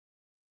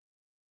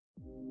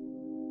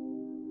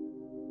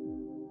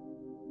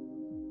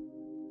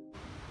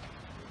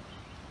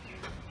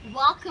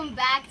welcome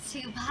back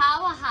to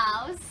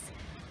Powerhouse.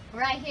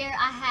 Right here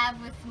I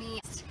have with me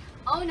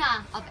owner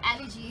of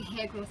AloeGee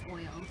hair growth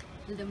oil,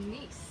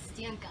 Lemeese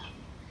Steenkamp.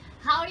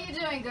 How are you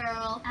doing,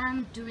 girl?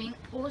 I'm doing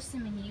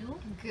awesome, and you?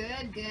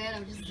 Good, good.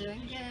 I'm just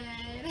doing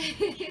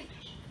good.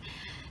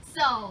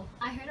 So,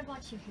 I heard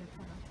about your hair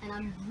product and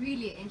I'm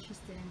really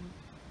interested in,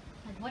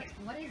 like,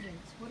 what is it?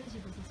 What is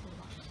your business all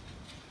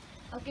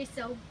about? Okay,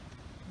 so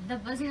the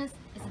business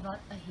is about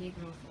a hair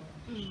growth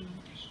oil.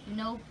 You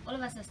know, all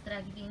of us are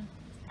struggling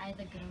with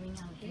either growing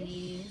our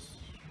hairs,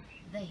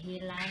 the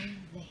hairline,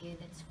 the hair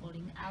that's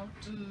falling out,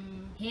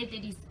 hair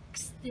that is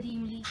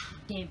extremely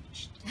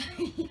damaged,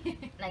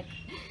 like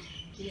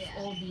it's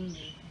all being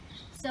there.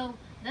 So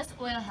this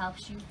oil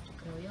helps you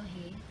to grow your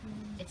hair,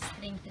 it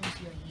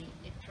strengthens your hair,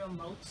 it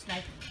promotes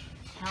like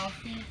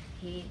healthy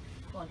hair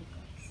follicles.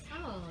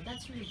 Oh,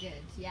 that's really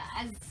good. Yeah,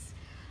 as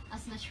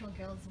us natural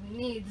girls, we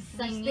need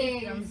such We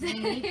things.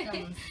 need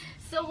them.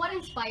 So what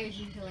inspired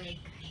you to like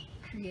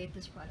create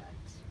this product?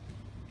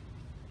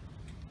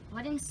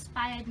 What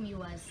inspired me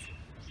was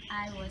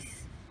I was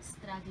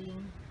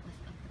struggling with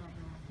a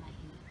problem with my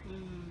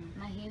hair.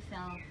 My hair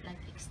fell like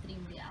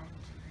extremely out.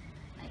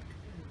 Like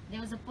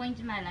there was a point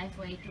in my life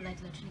where I had to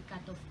like literally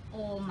cut off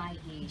all my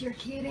hair. You're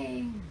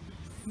kidding.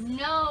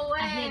 No way.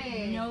 I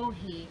had no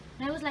hair.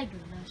 And I was like,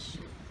 this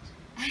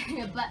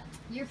shit. But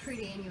you're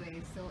pretty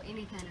anyway, so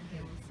any kind of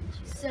hair will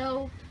suit you.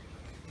 So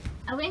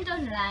I went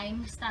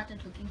online,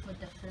 started looking for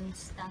different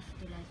stuff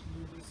to like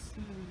use.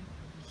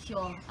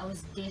 Sure, I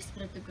was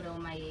desperate to grow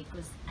my hair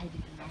because I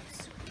did not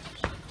suit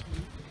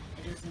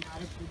it. It was not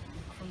a good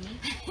look for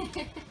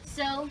me.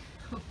 So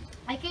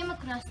I came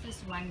across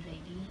this one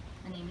lady.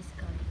 Her name is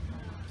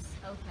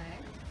Curly. Okay.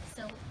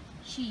 So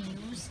she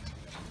used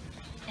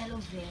aloe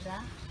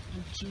vera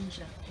and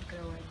ginger to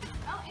grow her hair.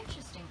 Oh,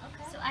 interesting.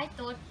 Okay. So I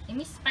thought, let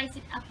me spice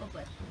it up a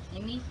bit.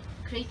 Let me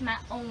create my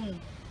own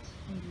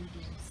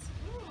ingredients.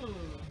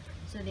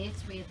 So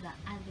that's where the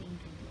other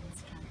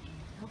ingredients come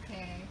in.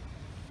 Okay.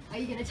 Are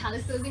you gonna tell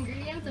us those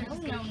ingredients, or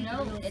just gonna keep it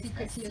a little it's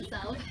secret a to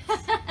yourself?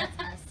 That's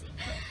a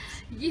secret.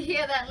 You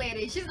hear that,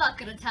 lady? She's not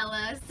gonna tell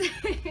us.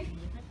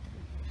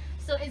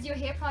 So, is your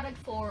hair product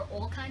for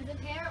all kinds of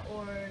hair,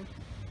 or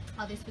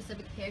are there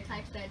specific hair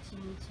types that you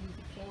need to use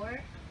it for?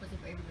 Or is it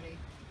for everybody?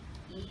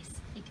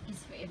 Yes, it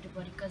is for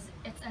everybody because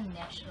it's a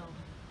natural.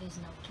 There's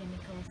no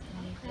chemicals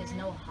in it. There's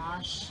no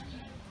harsh.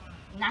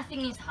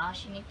 Nothing is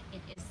harsh in it.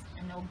 It is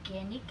an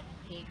organic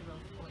hair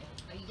growth oil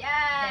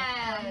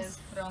that comes Yes.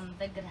 from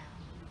the ground.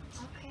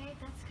 Okay,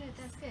 that's good.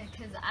 That's good.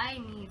 Cause I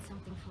need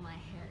something for my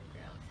hair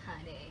growth,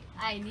 honey.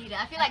 I need it.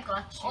 I feel like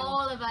got you.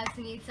 all of us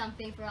need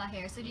something for our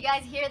hair. So do you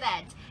guys hear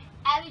that?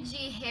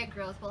 AloeGee hair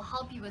growth will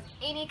help you with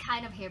any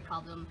kind of hair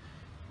problem.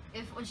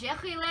 If AloeGee,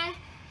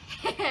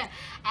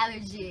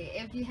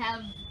 if you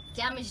have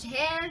damaged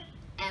hair,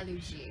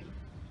 AloeGee.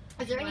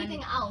 Is there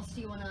anything else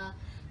you wanna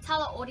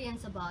tell our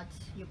audience about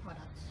your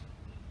product?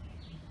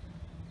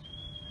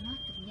 Not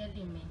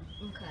really, man.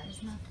 Okay.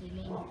 There's not really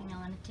anything I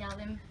want to tell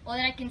them. All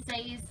that I can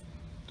say is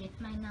get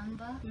my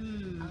number.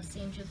 I'll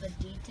send you the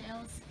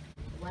details,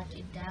 what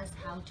it does,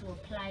 how to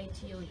apply it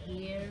to your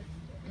hair,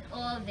 and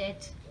all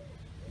that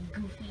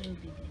goofy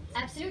ingredients.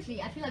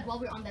 Absolutely. I feel like while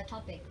we're on that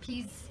topic,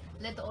 please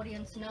let the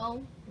audience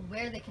know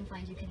where they can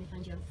find you. Can they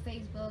find you on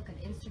Facebook, on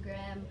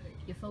Instagram,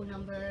 your phone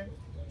number?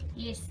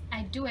 Yes,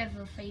 I do have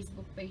a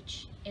Facebook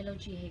page,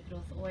 AloeGee Hair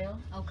Growth Oil.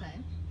 Okay.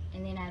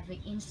 And then I have an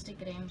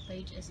Instagram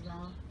page as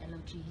well,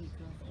 AloeGee Hair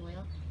Growth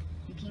Oil.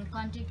 You can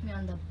contact me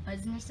on the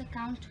business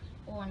account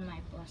or on my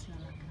personal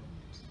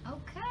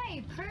account.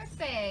 Okay,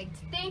 perfect.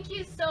 Thank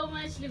you so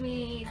much,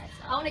 Lemeese. That's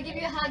I want to give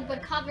you a hug,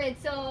 but covered.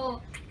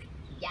 So,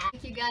 yeah.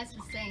 Thank you guys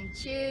for staying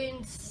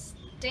tuned.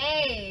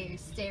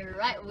 Stay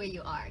right where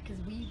you are, because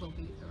we will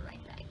be right